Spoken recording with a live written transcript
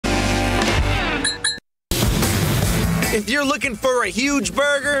If you're looking for a huge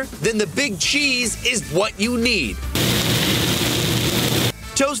burger, then the Big Cheese is what you need.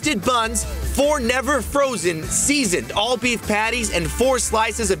 Toasted buns, 4 never frozen, seasoned all beef patties, and 4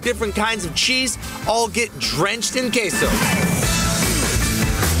 slices of different kinds of cheese all get drenched in queso.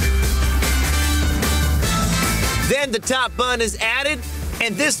 Then the top bun is added,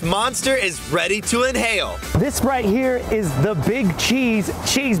 and this monster is ready to inhale. This right here is the Big Cheese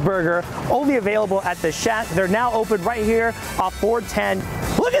cheeseburger, only available at the Shack. They're now open right here off 410.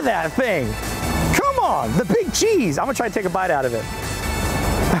 Look at that thing. Come on, the Big Cheese. I'm gonna try to take a bite out of it.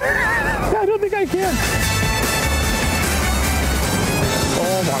 I don't think I can.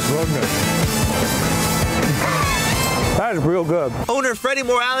 Oh my goodness. That is real good. Owner Freddie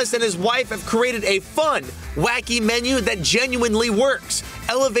Morales and his wife have created a fun, wacky menu that genuinely works.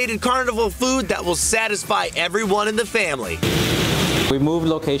 Elevated carnival food that will satisfy everyone in the family. We moved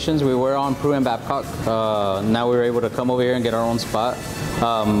locations. We were on Prue and Babcock. Now we were able to come over here and get our own spot.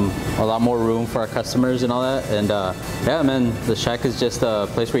 A lot more room for our customers and all that. And yeah, man, the Shack is just a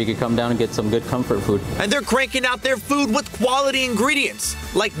place where you can come down and get some good comfort food. And they're cranking out their food with quality ingredients,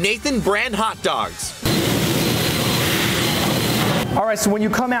 like Nathan brand hot dogs. All right, so when you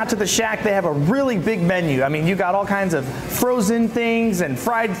come out to the Shack, they have a really big menu. I mean, you got all kinds of frozen things and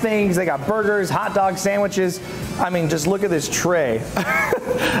fried things. They got burgers, hot dog sandwiches. I mean, just look at this tray.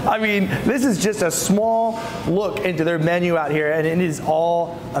 I mean, this is just a small look into their menu out here, and it is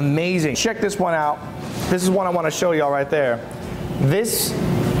all amazing. Check this one out. This is one I want to show y'all right there. This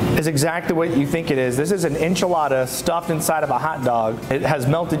is exactly what you think it is. This is an enchilada stuffed inside of a hot dog. It has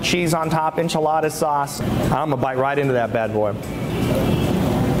melted cheese on top, enchilada sauce. I'm gonna bite right into that bad boy.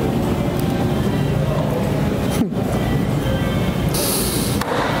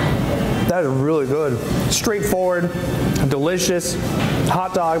 That is really good. Straightforward, delicious.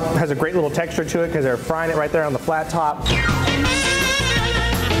 Hot dog has a great little texture to it because they're frying it right there on the flat top.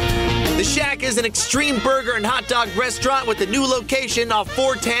 The Shack is an extreme burger and hot dog restaurant with a new location off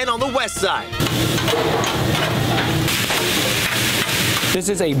 410 on the west side. This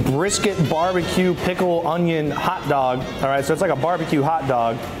is a brisket barbecue pickle onion hot dog. All right, so it's like a barbecue hot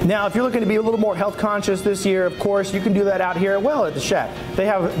dog. Now, if you're looking to be a little more health conscious this year, of course, you can do that out here well at the Shack. They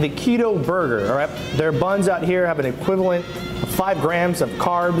have the keto burger, all right? Their buns out here have an equivalent of 5 grams of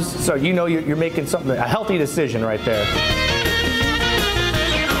carbs, so you know you're making something, a healthy decision right there.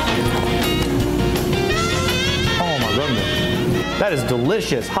 Oh my goodness. That is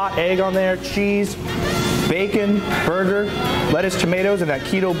delicious. Hot egg on there, cheese, bacon, burger, lettuce, tomatoes, and that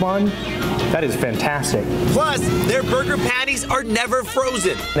keto bun. That is fantastic. Plus, their burger patties are never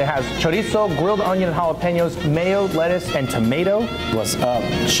frozen. It has chorizo, grilled onion and jalapenos, mayo, lettuce, and tomato. What's up?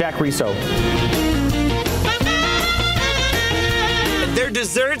 Shack Riso. Their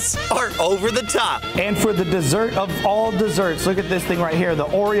desserts are over the top. And for the dessert of all desserts, look at this thing right here, the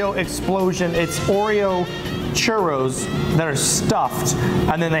Oreo explosion. It's Oreo churros that are stuffed,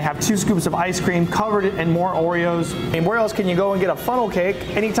 and then they have 2 scoops of ice cream covered in more Oreos. And where else can you go and get a funnel cake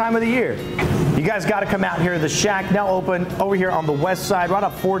any time of the year? You guys got to come out here. The Shack now open over here on the west side, right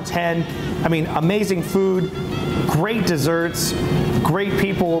off 410. I mean, amazing food, great desserts, great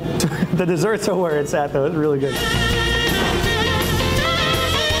people. The desserts are where it's at, though. It's really good.